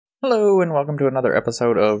Hello and welcome to another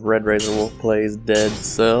episode of RedRazorWolf Plays Dead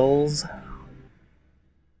Cells.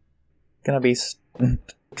 Gonna be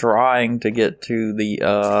trying to get to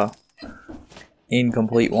the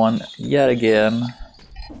incomplete one yet again.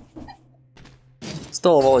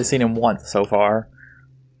 Still have only seen him once so far.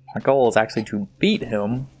 My goal is actually to beat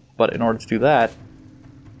him, but in order to do that,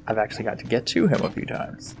 I've actually got to get to him a few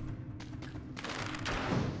times.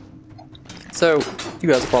 So,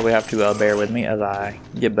 you guys will probably have to bear with me as I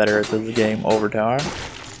get better at this game over time.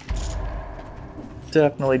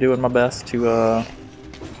 Definitely doing my best to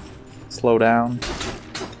slow down,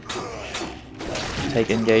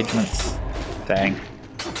 take engagements, dang,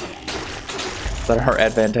 that are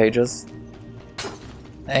advantageous,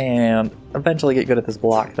 and eventually get good at this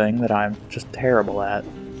block thing that I'm just terrible at.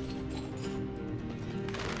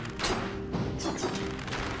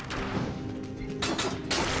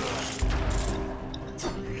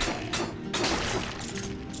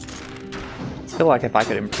 I feel like if I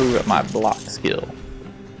could improve at my block skill,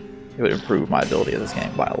 it would improve my ability at this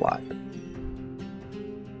game by a lot.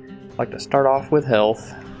 I like to start off with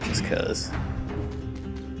health, just cause,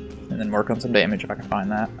 and then work on some damage if I can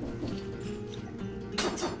find that.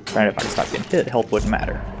 Granted, if I can stop getting hit, health wouldn't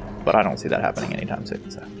matter, but I don't see that happening anytime soon,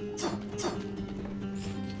 so.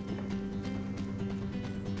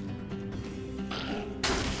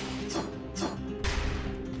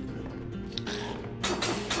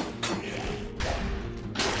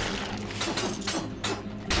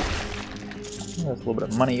 There's a little bit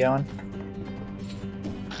of money going.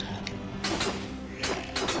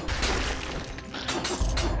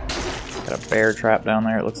 Got a bear trap down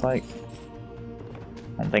there, it looks like.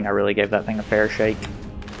 I don't think I really gave that thing a fair shake.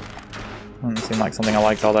 Doesn't seem like something I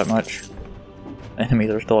liked all that much. Enemies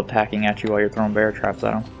are still attacking at you while you're throwing bear traps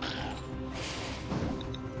at them.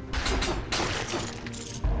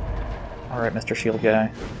 Alright, Mr. Shield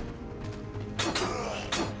Guy.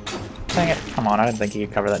 Dang it, come on, I didn't think he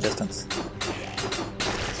could cover that distance.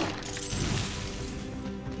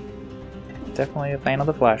 Definitely a fan of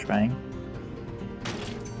the flashbang.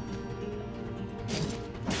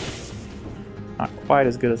 Not quite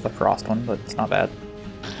as good as the frost one, but it's not bad.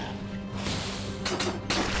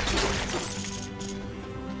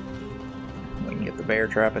 We can get the bear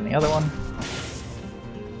trap in the other one.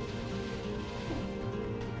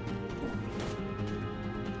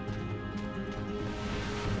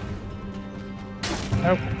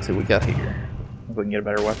 Nope, let's see what we got here. If we can get a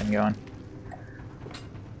better weapon going.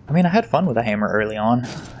 I mean, I had fun with the hammer early on. I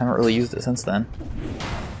haven't really used it since then.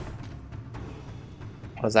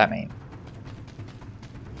 What does that mean?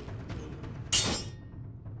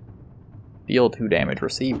 Deal 2 damage,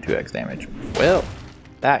 receive 2x damage. Well,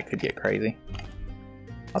 that could get crazy.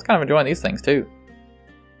 I was kind of enjoying these things too.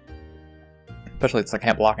 Especially since I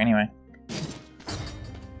can't block anyway.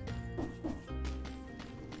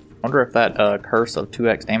 Wonder if that curse of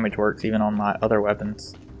 2x damage works even on my other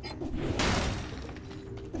weapons.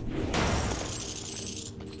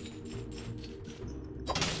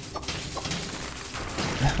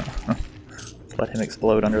 Let him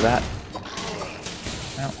explode under that.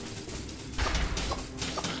 Well,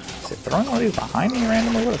 is it throwing one of these behind me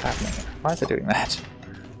randomly? What is happening here? Why is it doing that?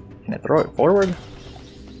 Can it throw it forward?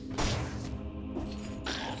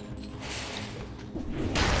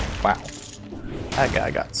 Wow. That guy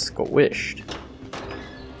got squished.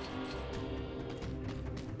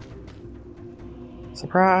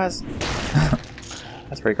 Surprise!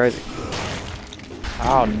 That's pretty crazy.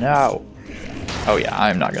 Oh no! Oh yeah,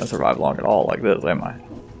 I'm not gonna survive long at all like this, am I?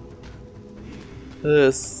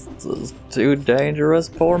 This is too dangerous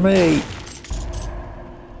for me. I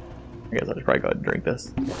guess I'll just probably go ahead and drink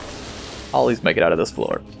this. I'll at least make it out of this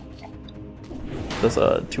floor. This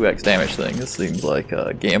 2x damage thing, this seems like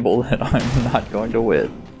a gamble that I'm not going to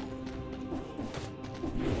win.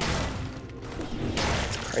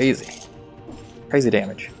 It's crazy. Crazy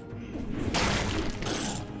damage.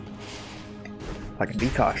 If I can be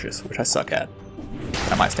cautious, which I suck at,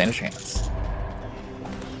 I might stand a chance.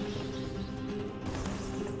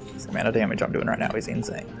 The amount of damage I'm doing right now is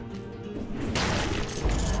insane.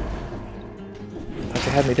 Thought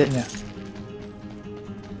you had me, didn't you?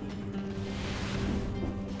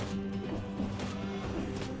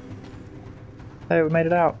 Hey, we made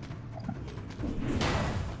it out.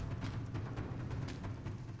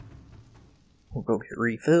 We'll go get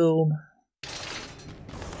refilled.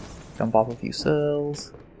 Dump off a few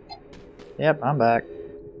cells. Yep, I'm back.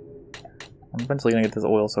 I'm eventually gonna get this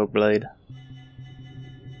oil soaked blade.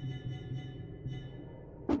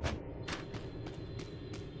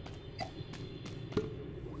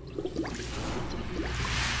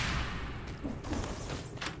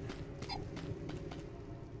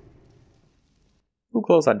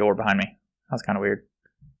 close that door behind me? That's kind of weird.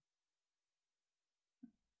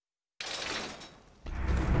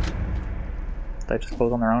 Did they just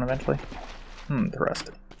close on their own eventually?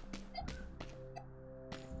 Interesting.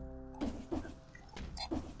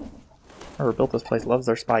 Whoever built this place loves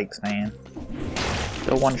their spikes, man.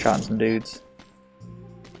 Still one-shotting some dudes.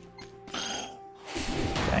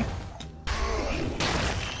 Dang.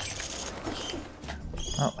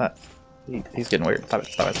 Oh, that. He's getting weird. Stop it,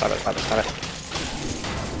 stop it, stop it, stop it, stop it.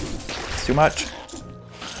 It's too much.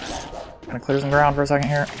 Gonna clear some ground for a second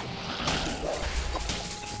here.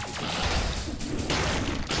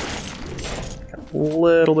 Got a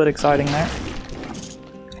little bit exciting there.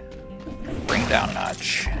 Bring it down a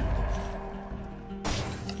notch.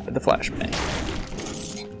 With the flashbang.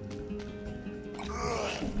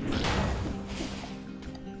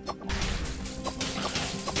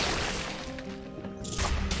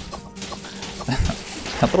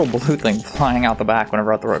 That little blue thing flying out the back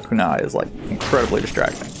whenever I throw a kunai is like incredibly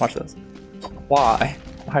distracting. Watch this. Why?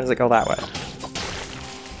 Why does it go that way?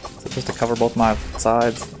 Is it just to cover both my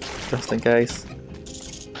sides, just in case?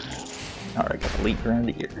 Alright, got the leak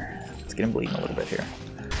grenadier. Let's get him bleeding a little bit here.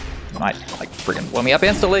 He might like friggin' blow me up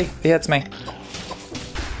instantly if he hits me.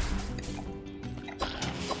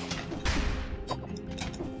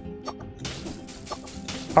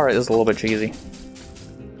 Alright, this is a little bit cheesy.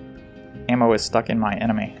 Ammo is stuck in my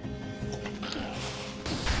enemy.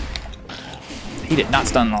 He did not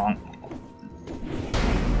stun long.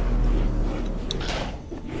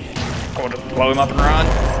 I want to blow him up and run.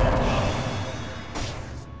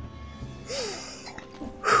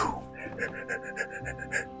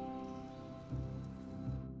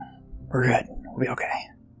 We're good. We'll be okay.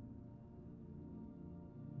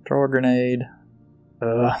 Throw a grenade.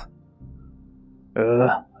 I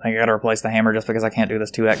think I gotta replace the hammer just because I can't do this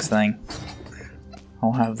 2x thing. I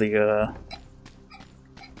don't have the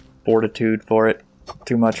fortitude for it.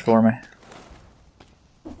 Too much for me.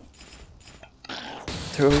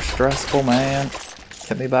 Too stressful, man.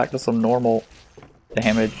 Get me back to some normal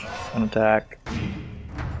damage and attack.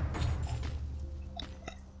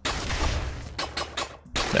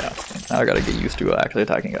 Yeah, now I gotta get used to actually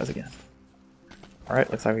attacking guys again. Alright,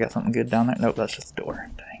 looks like we got something good down there. Nope, that's just the door.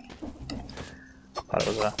 Dang. Thought it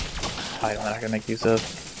was a item that I could make use of.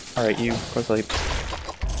 Alright, you, go to sleep.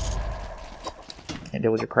 Can't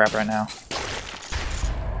deal with your crap right now.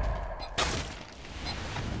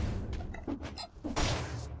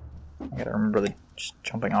 I gotta remember that just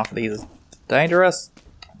jumping off of these is dangerous.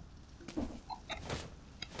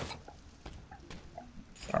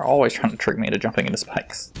 They're always trying to trick me into jumping into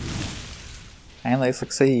spikes. And they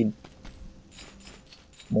succeed.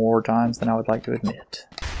 More times than I would like to admit.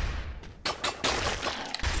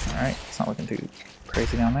 Alright, it's not looking too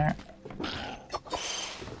crazy down there.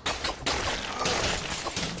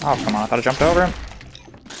 Oh, come on, I thought I jumped over him.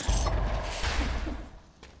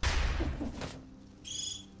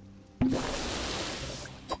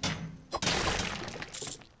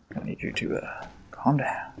 I need you to calm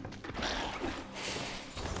down.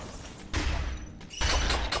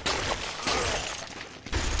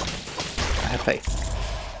 I have faith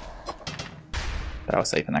that I was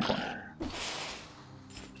safe in that corner.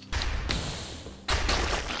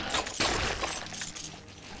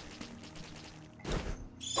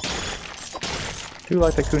 Do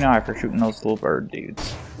like the kunai for shooting those little bird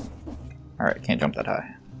dudes. Alright, can't jump that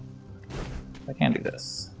high. I can do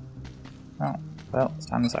this. Oh, well, let's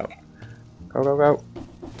time this out. Go, go, go.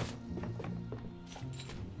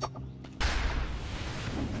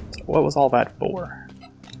 So what was all that for?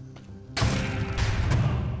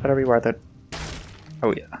 Better be worth it.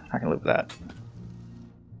 Oh yeah, I can live with that.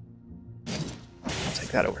 I'll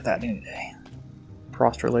take that over that any day.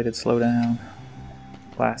 Frost-related slowdown.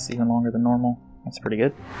 Lasts even longer than normal. That's pretty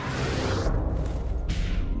good.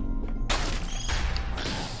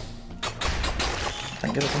 I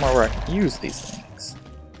can get it somewhere where I can use these things.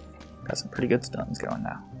 Got some pretty good stuns going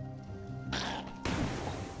now.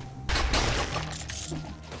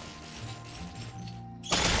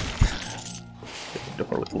 Get the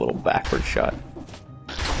door with a little backward shot.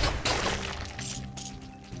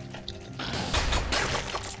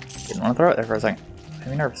 Didn't want to throw it there for a second. Made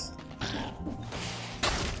me nervous.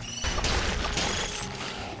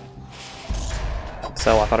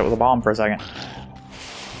 So I thought it was a bomb for a second.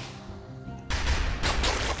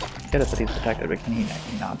 Get it that he's protected, but can he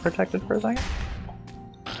not protected for a second?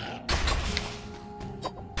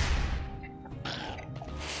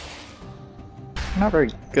 I'm not very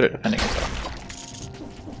good at defending himself.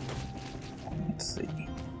 Let's see.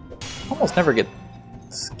 Almost never get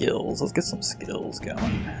skills. Let's get some skills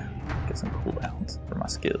going. Get some cooldowns for my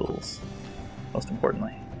skills. most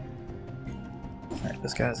importantly. Alright,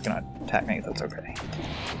 this guy's gonna attack me, that's okay.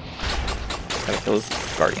 Just gotta kill his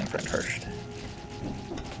guardian friend first.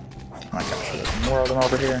 Oh my gosh, there's more of them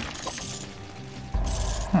over here.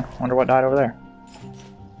 Wonder what died over there.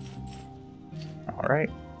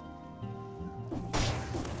 Alright.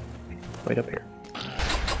 Wait up here. Get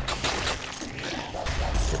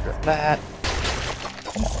rid of that.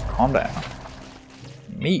 Come on, calm down.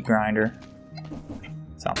 Meat grinder.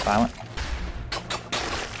 Sounds violent.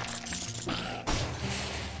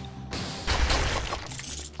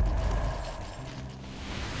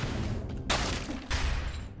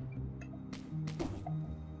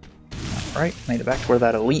 Alright, made it back to where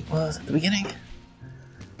that elite was at the beginning.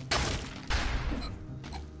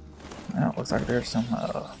 Now it looks like there's some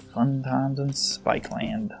fun times in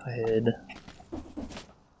Spikeland ahead.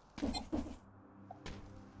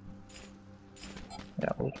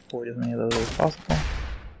 Yeah, we'll avoid as many of those as possible.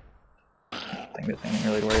 I don't think there's anything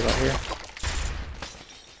really to worry about here.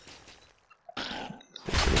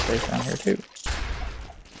 It's pretty safe down here too.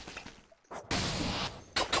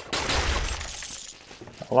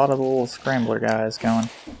 A lot of the little scrambler guys going.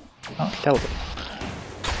 Oh, he teleported.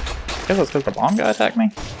 I guess that's because the bomb guy attacked me?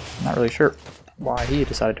 I'm not really sure why he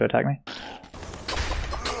decided to attack me.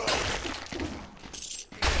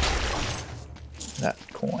 That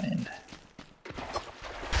coin.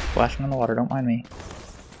 Splashing in the water, don't mind me.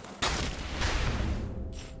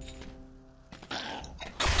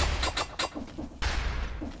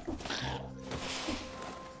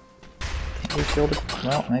 Can't be shielded?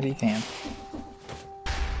 Well, maybe you can.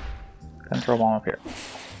 Control bomb up here.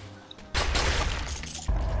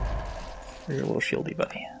 You're a little shieldy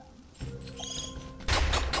buddy.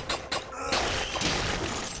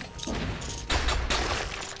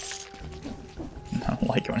 I don't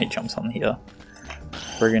like it when he jumps on the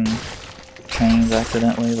friggin' chains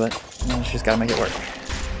accidentally, but you know, it's just gotta make it work.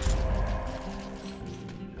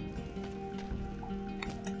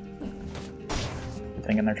 I'm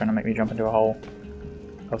thinking they're trying to make me jump into a hole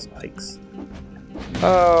of spikes.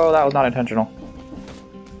 Oh, that was not intentional.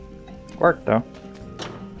 Worked though.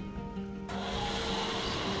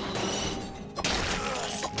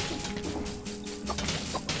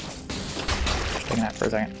 Just taking that for a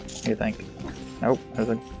second. What do you think? Nope, there's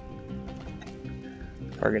a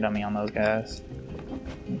target dummy on those guys.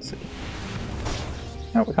 Let's see.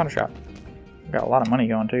 Nope, we found a shop. We got a lot of money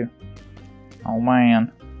going too. Oh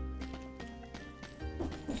man.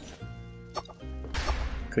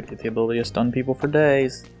 Could get the ability to stun people for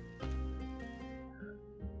days.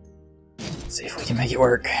 Let's see if we can make it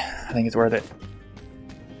work. I think it's worth it.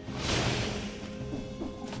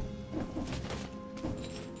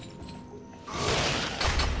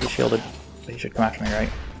 He's shielded, but he should come after me, right?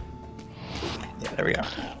 Yeah, there we go.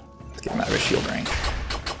 Let's get him out of his shield range.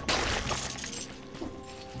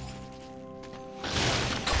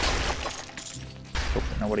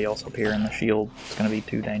 Hopefully nobody else up here in the shield is going to be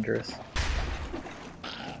too dangerous.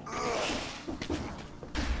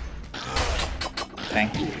 Dang,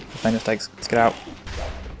 my mistakes. Let's get out.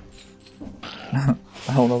 I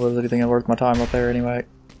don't know if there's anything worth my time up there anyway.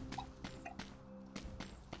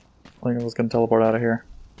 I think I was going to teleport out of here.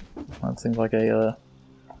 That seems like a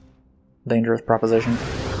dangerous proposition.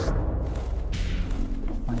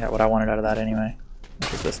 I got what I wanted out of that anyway,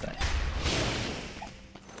 which is this thing.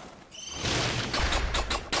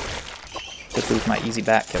 This is my easy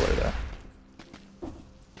bat killer though.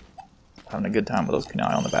 Having a good time with those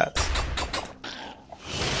kunai on the bats.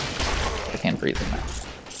 I can't freeze them now.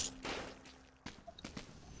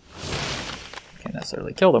 Can't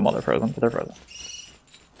necessarily kill them while they're frozen, but they're frozen.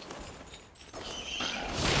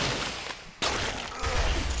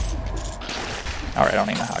 Alright, I don't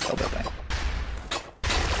even know how I killed that thing.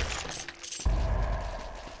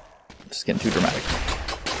 Just getting too dramatic.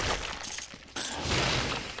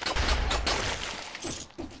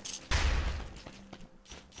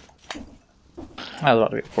 That was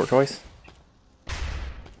about to be a poor choice.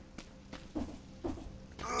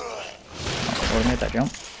 I would have made that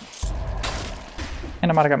jump.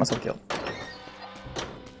 And I might have got myself killed.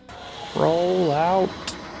 Roll out.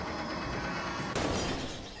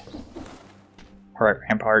 Alright,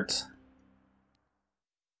 ramparts.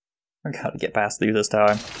 I gotta get past through this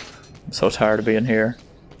time. I'm so tired of being here.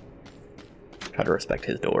 Try to respect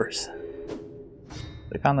his doors.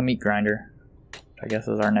 They found the meat grinder, which I guess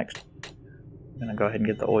is our next. I'm gonna go ahead and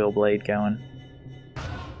get the oil blade going.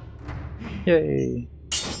 Yay!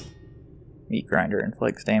 Meat grinder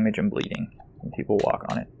inflicts damage and bleeding when people walk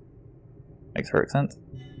on it. Makes perfect sense.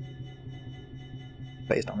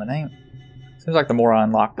 Based on the name. Seems like the more I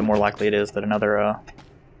unlock, the more likely it is that another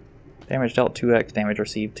Damage dealt 2x, damage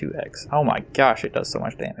received 2x. Oh my gosh, it does so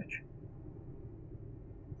much damage.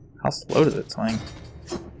 How slow does it swing?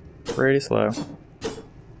 Pretty slow.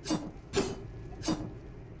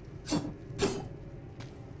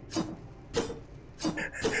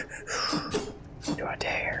 Do I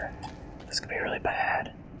dare? This could be really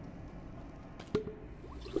bad.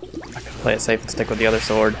 I could play it safe and stick with the other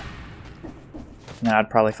sword. And then I'd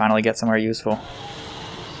probably finally get somewhere useful.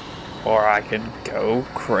 Or I could go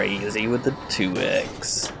crazy with the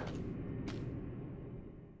 2x.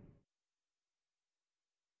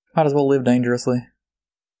 Might as well live dangerously.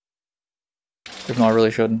 Even though I really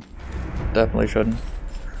shouldn't. Definitely shouldn't.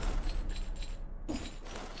 I'm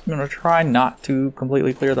gonna try not to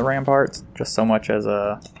completely clear the ramparts, just so much as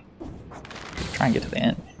try and get to the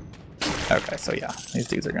end. Okay, so yeah, these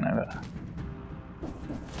dudes are gonna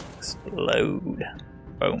explode.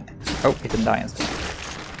 Boom. Oh, he didn't die instantly.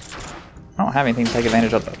 I don't have anything to take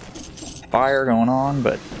advantage of the fire going on,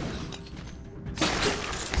 but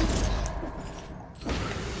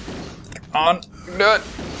come on, you can do it.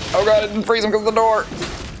 Oh god, it didn't freeze him because of the door.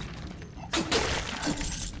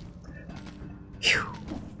 Phew.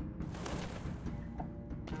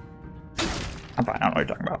 I'm fine, I don't know what you're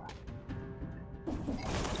talking about.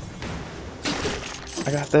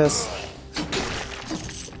 I got this.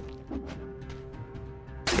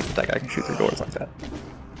 I hate that that guy can shoot through doors like that.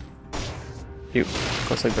 Dude,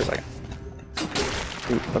 go sleep for a second.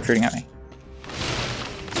 Dude, stop shooting at me.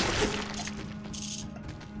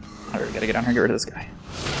 Alright, gotta get down here and get rid of this guy.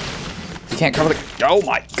 You can't cover the— oh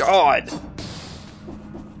my god!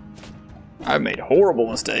 I've made horrible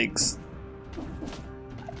mistakes.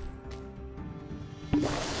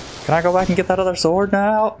 Can I go back and get that other sword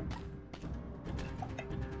now?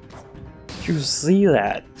 Did you see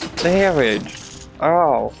that damage?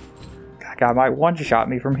 Oh, that guy might one-shot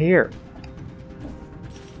me from here.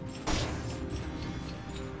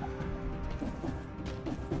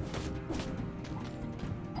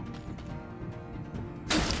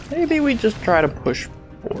 Maybe we just try to push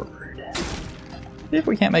forward. See if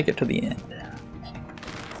we can't make it to the end.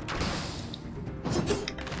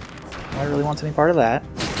 Nobody really wants any part of that.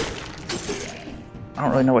 I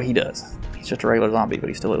don't really know what he does. He's just a regular zombie, but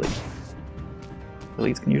he's still elite.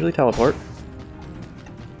 Elites can usually teleport.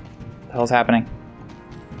 What the hell's happening?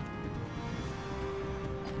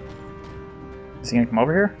 Is he gonna come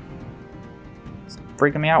over here? He's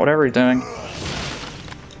freaking me out, whatever he's doing.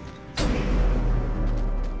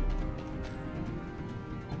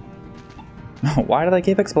 No, why do they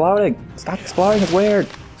keep exploding? Stop exploding, it's weird.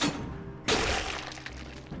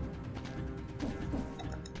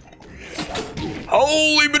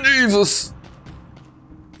 Holy bejesus!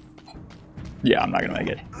 Yeah, I'm not gonna make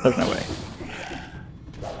it. There's no way.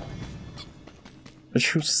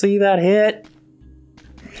 Did you see that hit?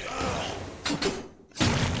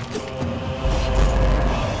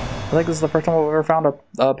 I think this is the first time I've ever found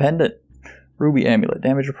a pendant. Ruby amulet.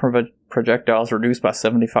 Damage of projectiles reduced by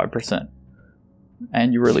 75%.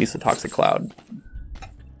 And you release a toxic cloud.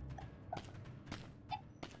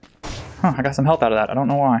 Huh, I got some health out of that. I don't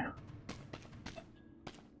know why.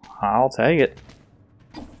 I'll take it.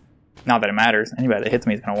 Not that it matters. Anybody that hits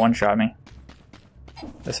me is gonna one-shot me.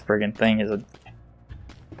 This friggin' thing is a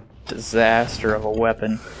disaster of a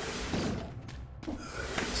weapon.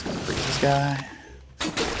 Just gonna freeze this guy.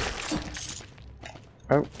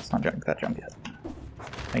 Oh, it's not jumping that jump yet.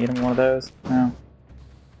 Can I get him one of those? No.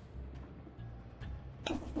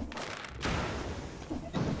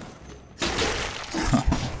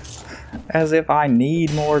 As if I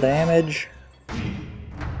need more damage.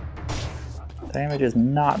 Damage is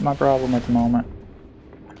not my problem at the moment.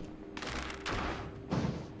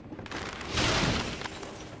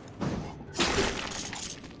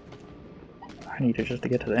 I need it just to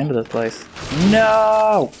get to the end of this place.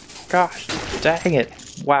 No! Gosh, dang it.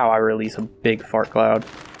 Wow, I release a big fart cloud.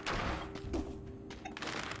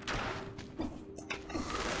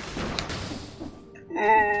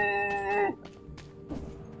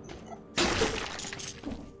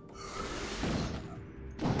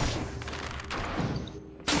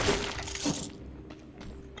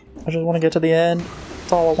 I just want to get to the end.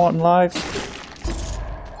 That's all I want in life.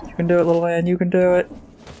 You can do it, little man. You can do it.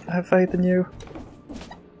 I have faith in you.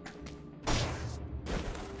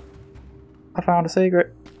 I found a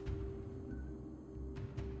secret.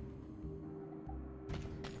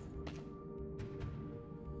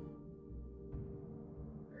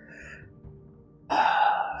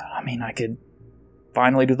 I mean, I could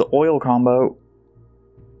finally do the oil combo.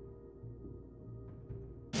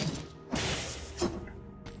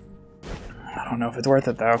 I don't know if it's worth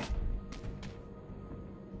it though.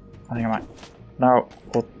 I think I might No,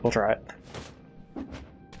 we'll try it.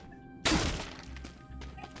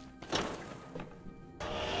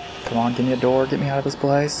 Come on, give me a door, get me out of this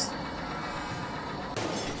place.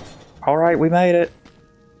 Alright, we made it.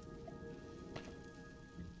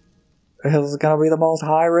 This is gonna be the most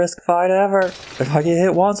high-risk fight ever. If I get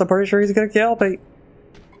hit once, I'm pretty sure he's gonna kill me.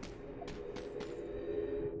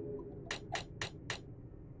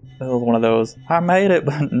 This was one of those, I made it,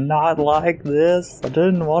 but not like this. I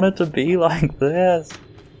didn't want it to be like this.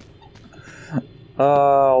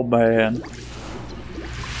 Oh, man.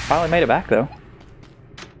 Finally made it back, though.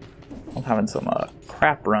 I'm having some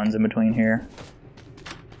crap runs in between here.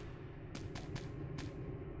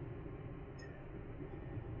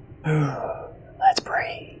 Let's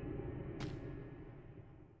breathe.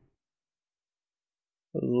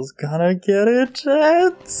 This is gonna get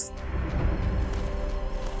intense.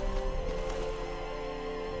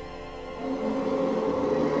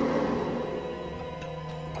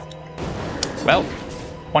 Well,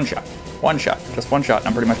 one shot. One shot. Just one shot and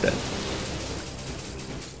I'm pretty much dead.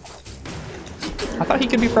 I thought he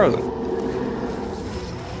could be frozen.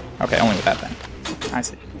 Okay, only with that thing. I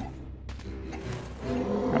see.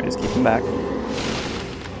 Alright, just keep him back.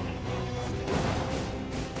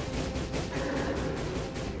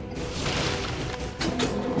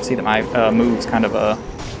 You see that my moves kind of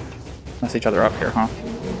mess each other up here, huh?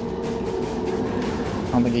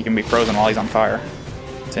 I don't think he can be frozen while he's on fire.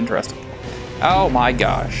 It's interesting. Oh my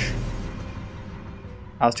gosh.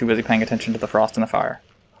 I was too busy paying attention to the frost and the fire.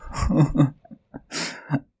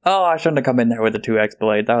 Oh, I shouldn't have come in there with the 2x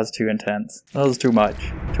blade. That was too intense. That was too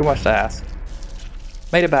much. Too much to ask.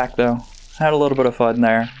 Made it back though. Had a little bit of fun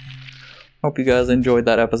there. Hope you guys enjoyed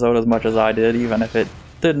that episode as much as I did, even if it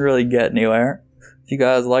didn't really get anywhere. If you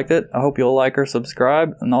guys liked it, I hope you'll like or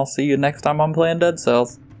subscribe, and I'll see you next time I'm playing Dead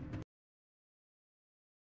Cells.